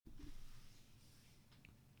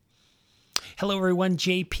Hello everyone,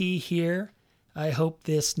 JP here. I hope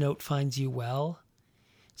this note finds you well.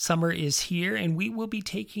 Summer is here and we will be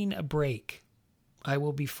taking a break. I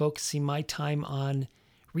will be focusing my time on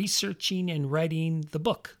researching and writing the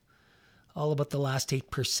book, all about the last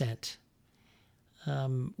 8%.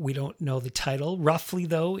 We don't know the title. Roughly,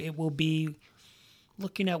 though, it will be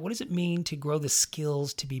looking at what does it mean to grow the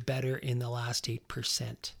skills to be better in the last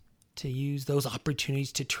 8%, to use those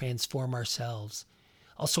opportunities to transform ourselves,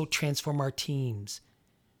 also transform our teams.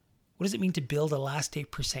 What does it mean to build a last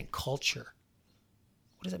 8% culture?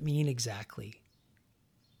 What does it mean exactly?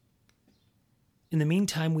 In the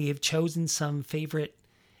meantime, we have chosen some favorite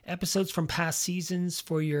episodes from past seasons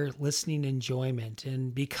for your listening enjoyment.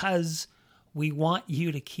 And because we want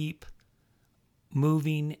you to keep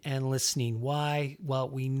moving and listening. Why? Well,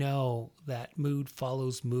 we know that mood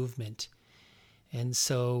follows movement. And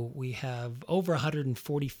so we have over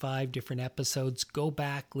 145 different episodes. Go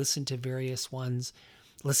back, listen to various ones,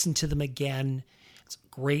 listen to them again. It's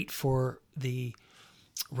great for the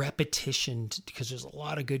repetition because there's a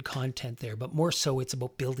lot of good content there, but more so it's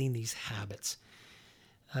about building these habits.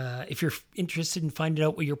 If you're interested in finding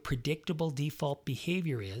out what your predictable default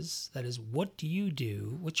behavior is, that is, what do you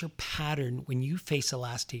do? What's your pattern when you face the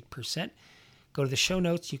last 8%? Go to the show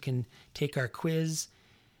notes. You can take our quiz.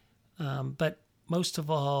 But most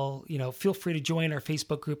of all, feel free to join our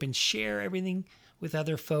Facebook group and share everything with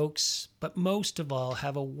other folks. But most of all,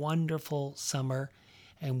 have a wonderful summer,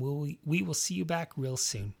 and we will see you back real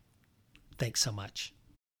soon. Thanks so much.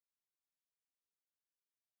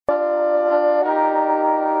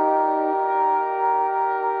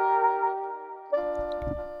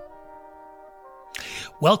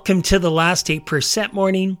 Welcome to the Last 8%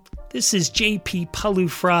 Morning. This is JP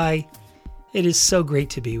Pawliw-Fry. It is so great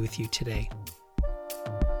to be with you today.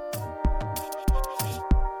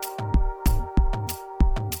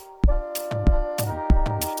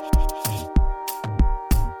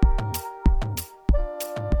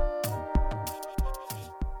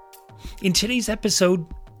 In today's episode,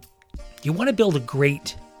 you want to build a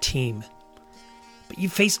great team, but you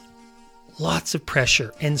face lots of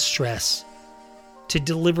pressure and stress to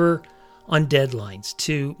deliver on deadlines,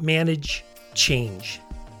 to manage change.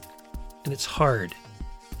 And it's hard,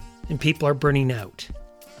 and people are burning out.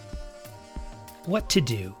 What to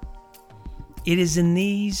do? It is in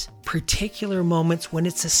these particular moments when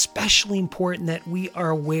it's especially important that we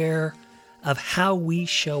are aware of how we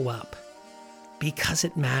show up, because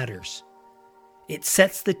it matters. It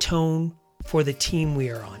sets the tone for the team we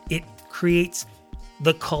are on. It creates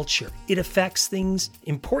the culture. It affects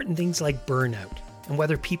important things like burnout and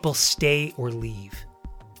whether people stay or leave.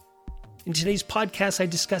 In today's podcast, I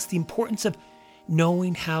discuss the importance of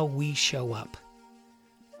knowing how we show up.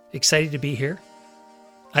 Excited to be here?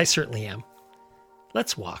 I certainly am.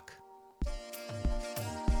 Let's walk.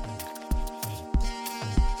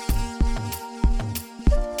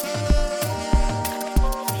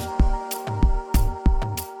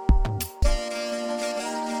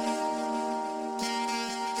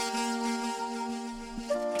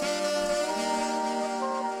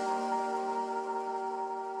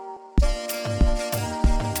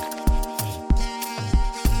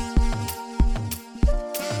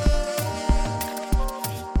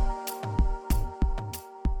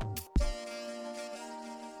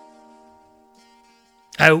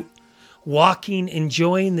 Out, walking,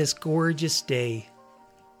 enjoying this gorgeous day,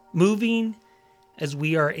 moving as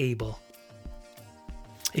we are able.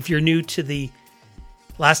 If you're new to the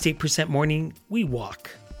Last 8% Morning, we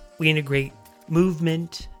walk. We integrate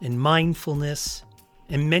movement and mindfulness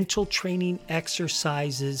and mental training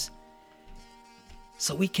exercises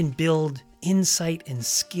so we can build insight and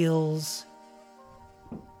skills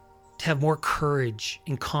to have more courage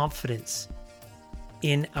and confidence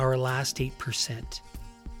in our last 8%.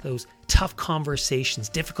 Those tough conversations,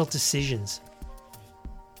 difficult decisions,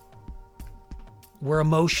 where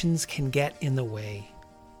emotions can get in the way.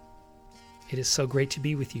 It is so great to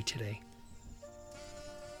be with you today.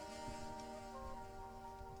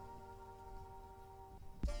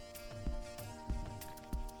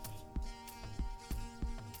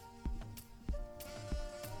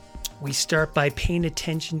 We start by paying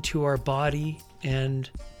attention to our body and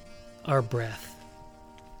our breath.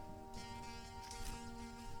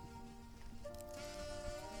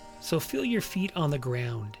 So feel your feet on the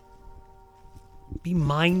ground. Be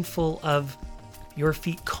mindful of your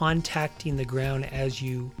feet contacting the ground as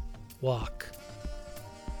you walk.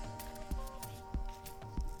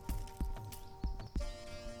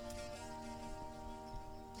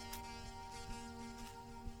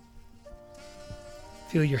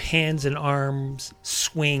 Feel your hands and arms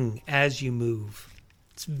swing as you move.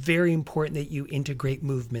 It's very important that you integrate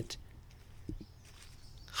movement.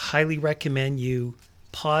 Highly recommend you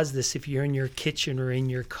pause this if you're in your kitchen or in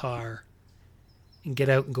your car and get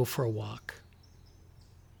out and go for a walk.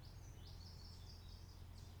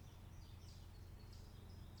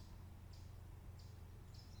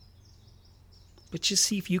 But just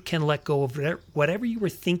see if you can let go of whatever you were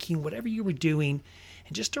thinking, whatever you were doing,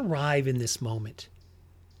 and just arrive in this moment.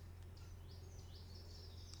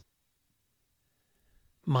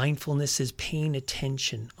 Mindfulness is paying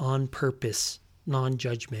attention on purpose,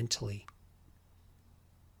 non-judgmentally.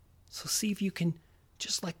 So see if you can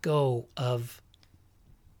just let go of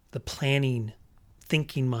the planning,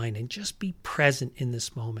 thinking mind and just be present in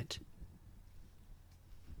this moment.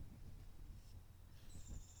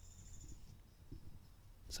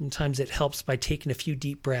 Sometimes it helps by taking a few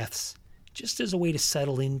deep breaths, just as a way to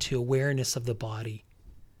settle into awareness of the body.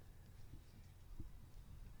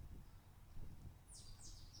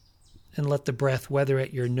 And let the breath, whether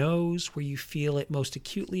at your nose, where you feel it most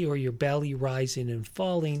acutely, or your belly rising and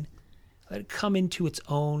falling, let it come into its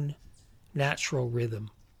own natural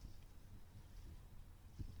rhythm.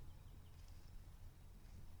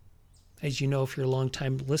 As you know, if you're a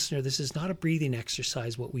long-time listener, this is not a breathing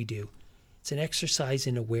exercise, what we do. It's an exercise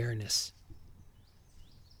in awareness.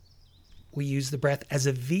 We use the breath as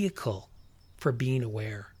a vehicle for being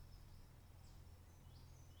aware.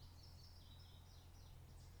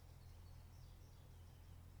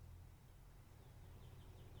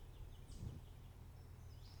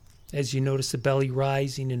 As you notice the belly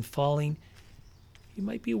rising and falling, you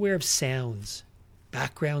might be aware of sounds,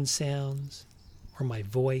 background sounds, or my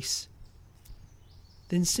voice.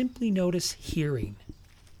 Then simply notice hearing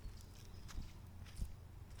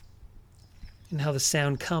and how the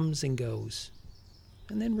sound comes and goes.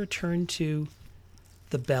 And then return to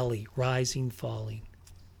the belly rising, falling.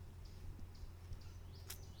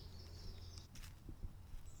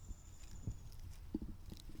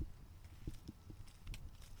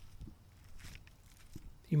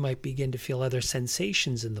 You might begin to feel other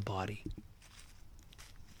sensations in the body.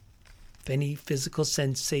 If any physical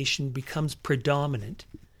sensation becomes predominant,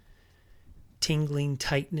 tingling,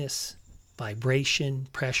 tightness, vibration,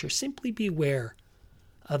 pressure, simply be aware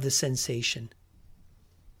of the sensation.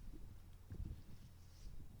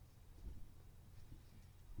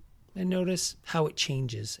 And notice how it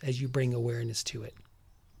changes as you bring awareness to it.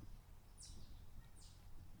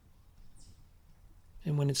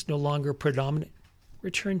 And when it's no longer predominant,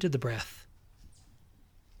 return to the breath.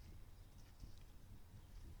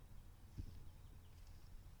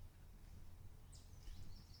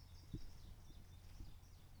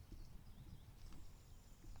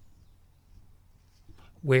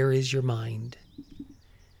 Where is your mind?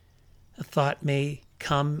 A thought may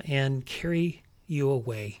come and carry you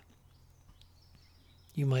away.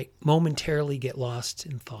 You might momentarily get lost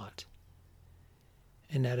in thought.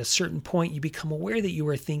 And at a certain point, you become aware that you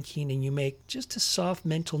are thinking and you make just a soft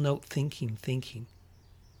mental note thinking.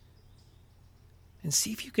 And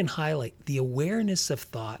see if you can highlight the awareness of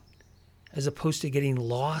thought as opposed to getting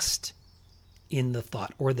lost in the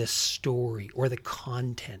thought or the story or the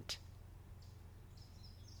content.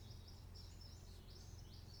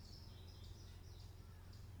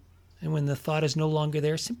 And when the thought is no longer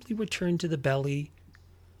there, simply return to the belly.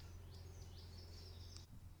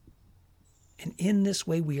 And in this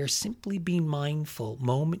way, we are simply being mindful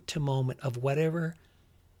moment to moment of whatever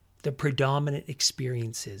the predominant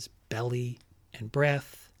experience is. Belly and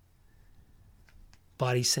breath,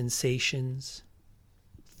 body sensations,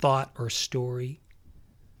 thought or story.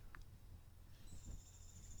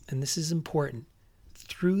 And this is important.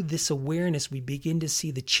 Through this awareness, we begin to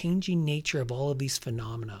see the changing nature of all of these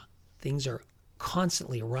phenomena. Things are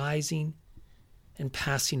constantly arising and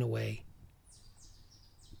passing away.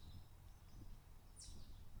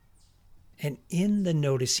 And in the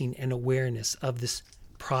noticing and awareness of this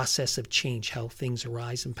process of change, how things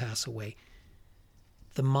arise and pass away,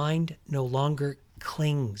 the mind no longer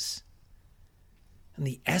clings. And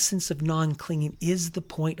the essence of non-clinging is the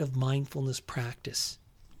point of mindfulness practice.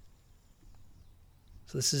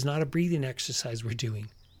 So this is not a breathing exercise we're doing,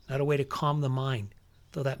 not a way to calm the mind,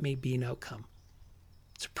 though that may be an outcome.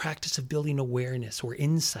 It's a practice of building awareness or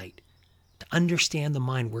insight to understand the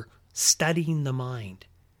mind. We're studying the mind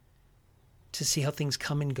to see how things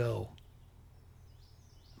come and go.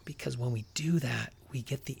 Because when we do that, we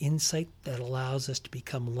get the insight that allows us to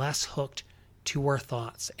become less hooked to our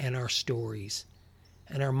thoughts and our stories.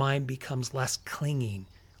 And our mind becomes less clinging,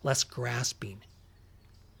 less grasping.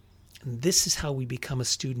 And this is how we become a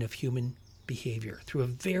student of human behavior, through a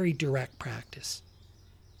very direct practice.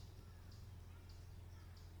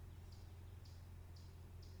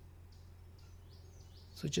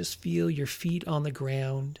 So just feel your feet on the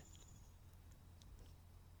ground.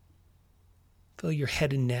 Feel your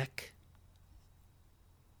head and neck.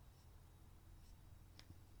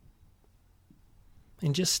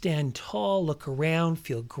 And just stand tall, look around,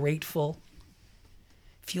 feel grateful.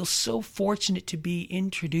 Feel so fortunate to be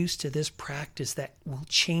introduced to this practice that will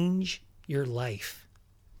change your life.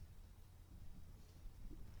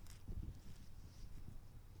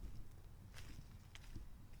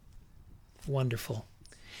 Wonderful.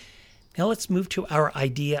 Now let's move to our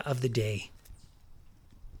idea of the day.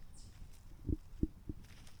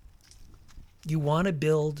 You want to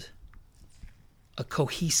build a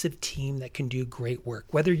cohesive team that can do great work.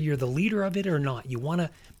 Whether you're the leader of it or not, you want to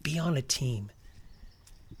be on a team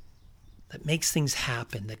that makes things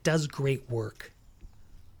happen, that does great work.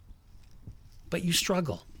 But you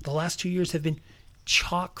struggle. The last 2 years have been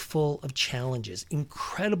chock full of challenges,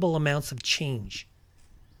 incredible amounts of change,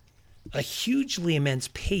 a hugely immense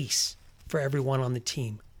pace for everyone on the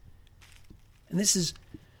team. And this is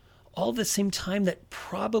all at the same time that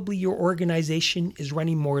probably your organization is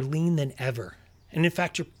running more lean than ever. And in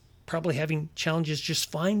fact, you're probably having challenges just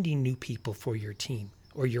finding new people for your team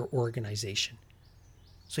or your organization.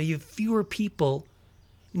 So you have fewer people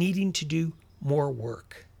needing to do more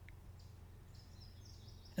work.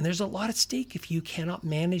 And there's a lot at stake if you cannot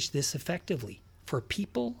manage this effectively for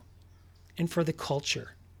people and for the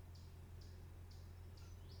culture.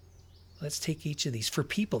 Let's take each of these. For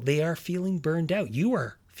people, they are feeling burned out. You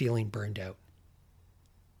are feeling burned out.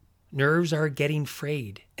 Nerves are getting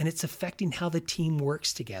frayed, and it's affecting how the team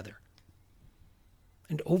works together.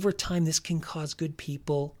 And over time, this can cause good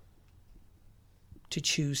people to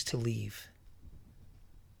choose to leave.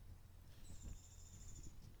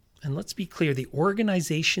 And let's be clear, the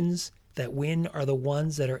organizations that win are the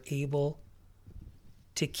ones that are able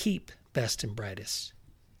to keep best and brightest.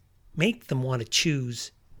 Make them want to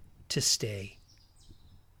choose to stay.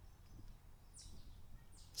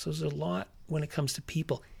 So there's a lot when it comes to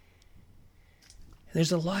people. And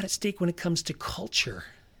there's a lot at stake when it comes to culture,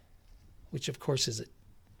 which of course is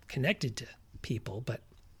connected to people, but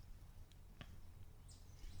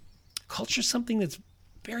culture is something that's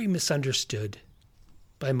very misunderstood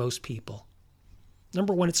by most people.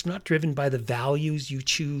 Number one, it's not driven by the values you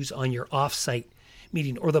choose on your offsite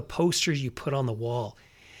meeting or the posters you put on the wall.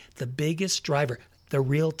 The biggest driver, the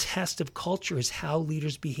real test of culture, is how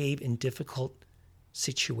leaders behave in difficult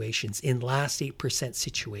situations, in last 8%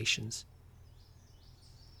 situations.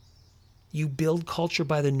 You build culture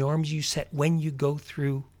by the norms you set when you go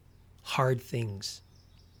through hard things.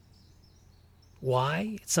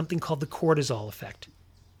 Why? It's something called the cortisol effect.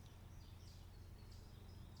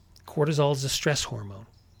 Cortisol is a stress hormone.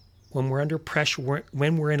 When we're under pressure,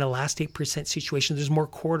 when we're in a last 8% situation, there's more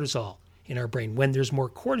cortisol in our brain. When there's more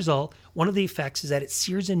cortisol, one of the effects is that it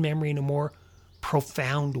sears in memory in a more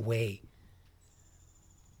profound way.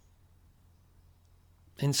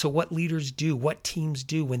 And so what leaders do, what teams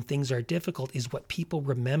do when things are difficult is what people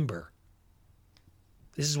remember.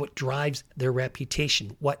 This is what drives their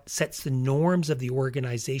reputation, what sets the norms of the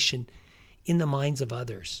organization in the minds of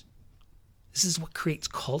others. This is what creates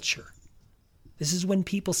culture. This is when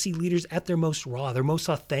people see leaders at their most raw, their most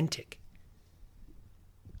authentic.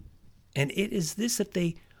 And it is this that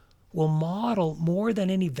they will model more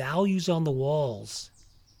than any values on the walls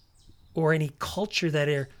or any culture that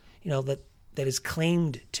are, that is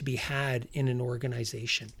claimed to be had in an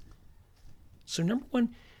organization. So number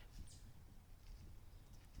one,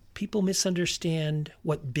 people misunderstand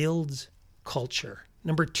what builds culture.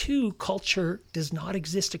 Number two, culture does not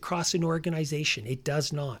exist across an organization. It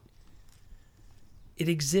does not. It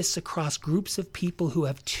exists across groups of people who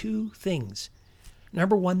have two things.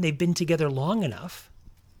 Number one, they've been together long enough.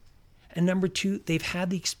 And number two, they've had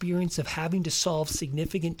the experience of having to solve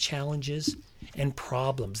significant challenges and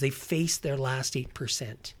problems. They faced their last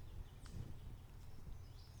 8%.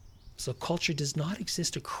 So culture does not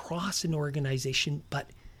exist across an organization, but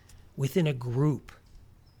within a group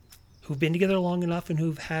who've been together long enough and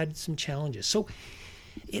who've had some challenges. So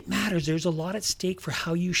it matters. There's a lot at stake for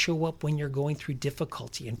how you show up when you're going through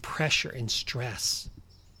difficulty and pressure and stress.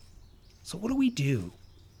 So what do?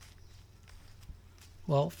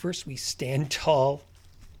 Well, first we stand tall.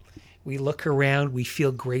 We look around. We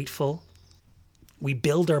feel grateful. We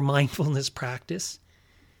build our mindfulness practice.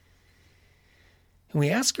 And we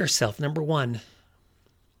ask ourselves, number one,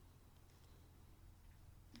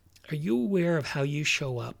 are you aware of how you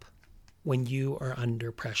show up when you are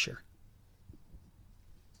under pressure?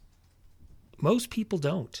 Most people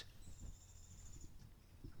don't.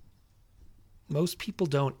 Most people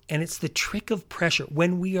don't. And it's the trick of pressure.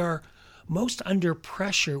 When we are most under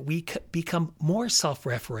pressure, we become more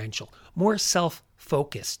self-referential, more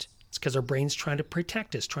self-focused. It's because our brain's trying to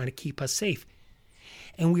protect us, trying to keep us safe.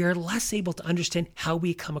 And we are less able to understand how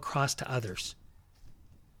we come across to others.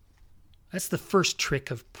 That's the first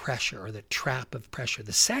trick of pressure, or the trap of pressure.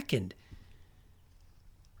 The second,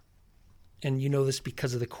 and you know this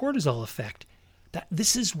because of the cortisol effect, that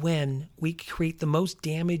this is when we create the most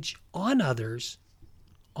damage on others,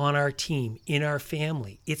 on our team, in our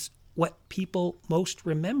family. It's what people most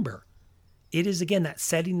remember. It is, again, that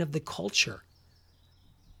setting of the culture.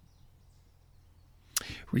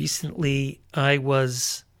 Recently, I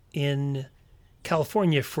was in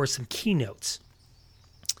California for some keynotes,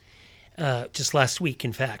 just last week,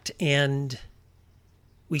 in fact, and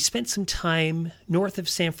we spent some time north of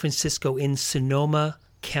San Francisco in Sonoma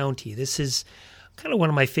County. This is kind of one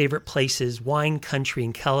of my favorite places, wine country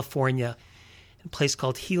in California, a place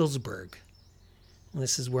called Healdsburg. And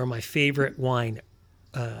this is where my favorite wine,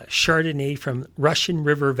 Chardonnay from Russian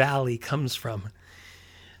River Valley, comes from.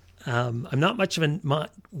 I'm not much of a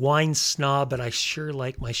wine snob, but I sure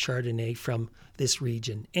like my Chardonnay from this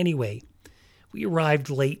region. Anyway, we arrived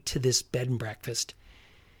late to this bed and breakfast.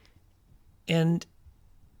 And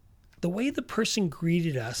the way the person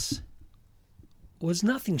greeted us was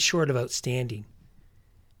nothing short of outstanding.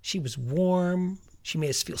 She was warm. She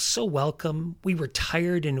made us feel so welcome. We were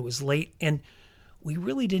tired and it was late, and we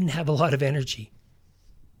really didn't have a lot of energy.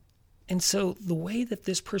 And so the way that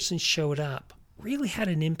this person showed up really had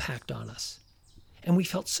an impact on us. And we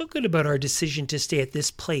felt so good about our decision to stay at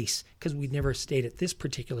this place, because we'd never stayed at this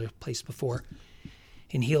particular place before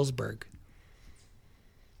in Healdsburg.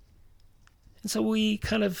 And so we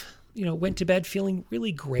kind of, went to bed feeling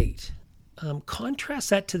really great. Contrast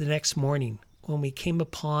that to the next morning when we came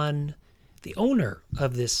upon the owner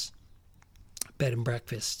of this bed and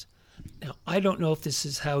breakfast. Now, I don't know if this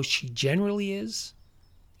is how she generally is.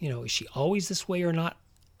 Is she always this way or not?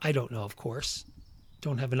 I don't know, of course.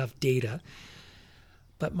 Don't have enough data.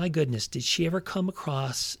 But my goodness, did she ever come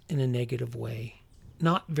across in a negative way?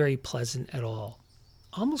 Not very pleasant at all.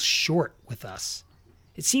 Almost short with us.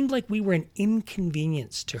 It seemed like we were an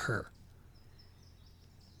inconvenience to her.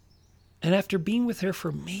 And after being with her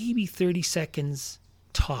for maybe 30 seconds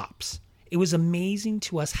tops, it was amazing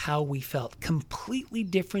to us how we felt. Completely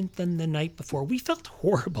different than the night before. We felt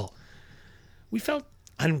horrible. We felt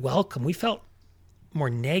unwelcome. We felt more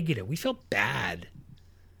negative. We felt bad.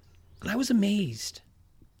 And I was amazed.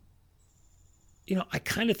 I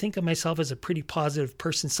kind of think of myself as a pretty positive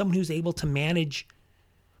person, someone who's able to manage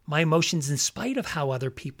my emotions in spite of how other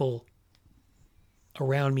people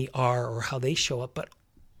around me are or how they show up. But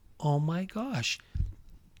oh my gosh,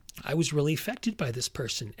 I was really affected by this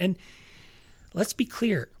person. And let's be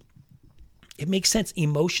clear, it makes sense.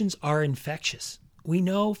 Emotions are infectious. We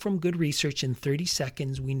know from good research, in 30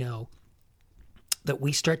 seconds, we know that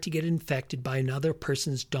we start to get infected by another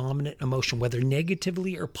person's dominant emotion, whether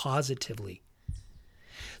negatively or positively.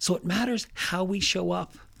 So it matters how we show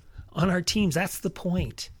up on our teams. That's the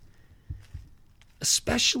point.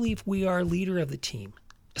 Especially if we are leader of the team,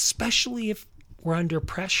 especially if we're under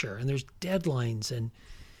pressure and there's deadlines and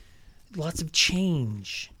lots of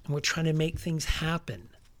change and we're trying to make things happen,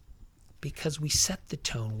 because we set the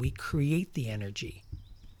tone, we create the energy.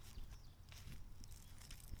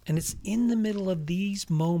 And it's in the middle of these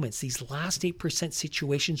moments, these last 8%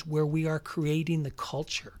 situations, where we are creating the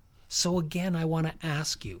culture. So again, I want to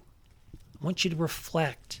ask you, I want you to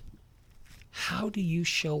reflect. How do you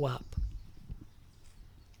show up?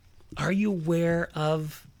 Are you aware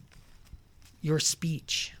of your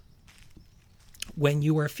speech when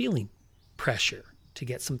you are feeling pressure to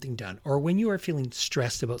get something done, or when you are feeling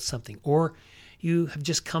stressed about something, or you have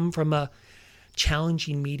just come from a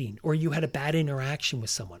challenging meeting, or you had a bad interaction with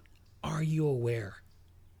someone? Are you aware?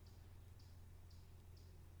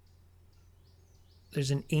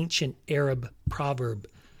 There's an ancient Arab proverb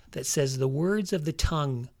that says the words of the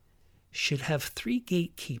tongue should have 3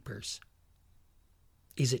 gatekeepers.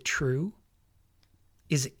 Is it true?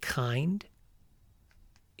 Is it kind?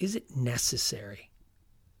 Is it necessary?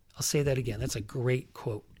 I'll say that again. That's a great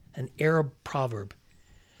quote. An Arab proverb.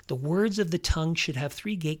 The words of the tongue should have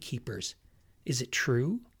 3 gatekeepers. Is it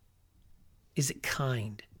true? Is it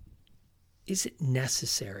kind? Is it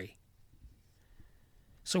necessary?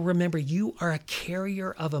 So remember, you are a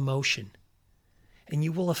carrier of emotion, and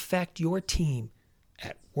you will affect your team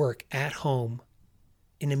at work, at home,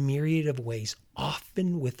 in a myriad of ways,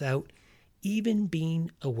 often without even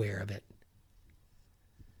being aware of it.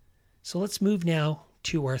 So let's move now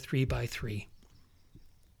to our 3x3.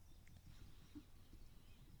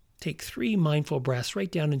 Take 3 mindful breaths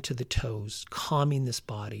right down into the toes, calming this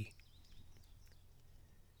body.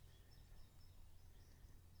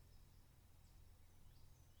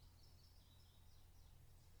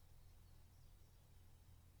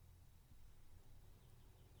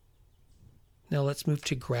 Now let's move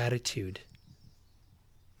to gratitude.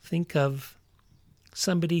 Think of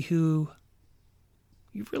somebody who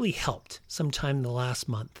you really helped sometime in the last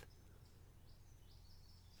month.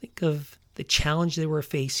 Think of the challenge they were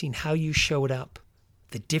facing, how you showed up,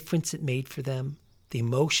 the difference it made for them, the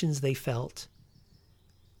emotions they felt.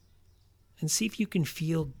 And see if you can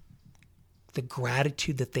feel the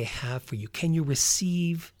gratitude that they have for you. Can you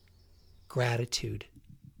receive gratitude?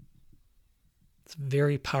 It's a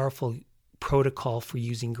very powerful protocol for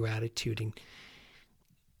using gratitude. And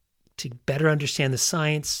to better understand the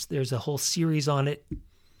science, there's a whole series on it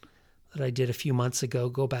that I did a few months ago.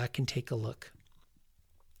 Go back and take a look.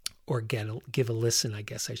 Or give a listen, I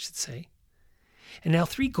guess I should say. And now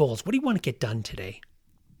 3 goals. What do you want to get done today?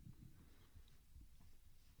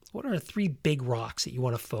 What are 3 big rocks that you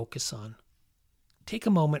want to focus on? Take a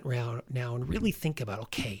moment now and really think about,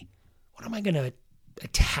 okay, what am I going to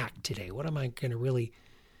attack today? What am I going to really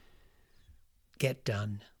get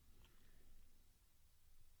done?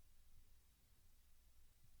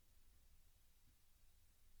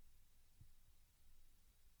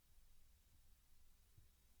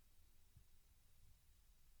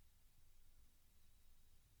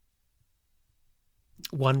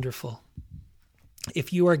 Wonderful.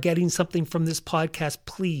 If you are getting something from this podcast,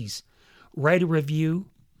 please write a review,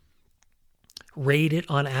 rate it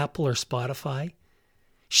on Apple or Spotify,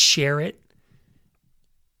 share it,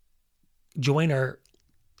 join our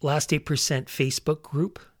Last 8% Facebook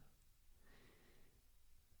group,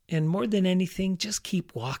 and more than anything, just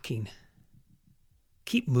keep walking.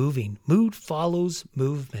 Keep moving. Mood follows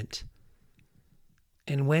movement.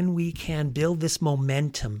 And when we can build this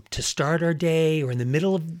momentum to start our day or in the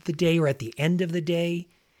middle of the day or at the end of the day,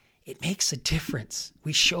 it makes a difference.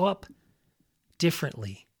 We show up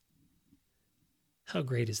differently. How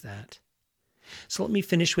great is that? So let me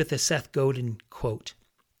finish with a Seth Godin quote.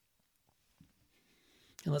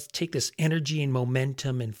 And let's take this energy and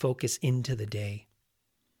momentum and focus into the day.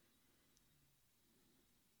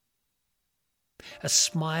 A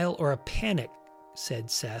smile or a panic, said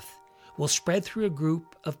Seth, will spread through a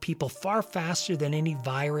group of people far faster than any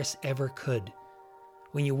virus ever could.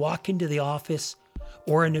 When you walk into the office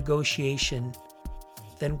or a negotiation,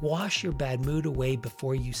 then wash your bad mood away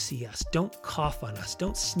before you see us. Don't cough on us.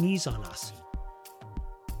 Don't sneeze on us.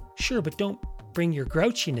 Sure, but don't bring your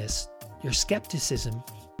grouchiness, your skepticism,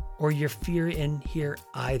 or your fear in here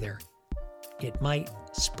either. It might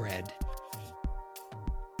spread.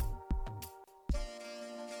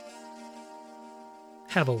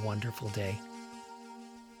 Have a wonderful day.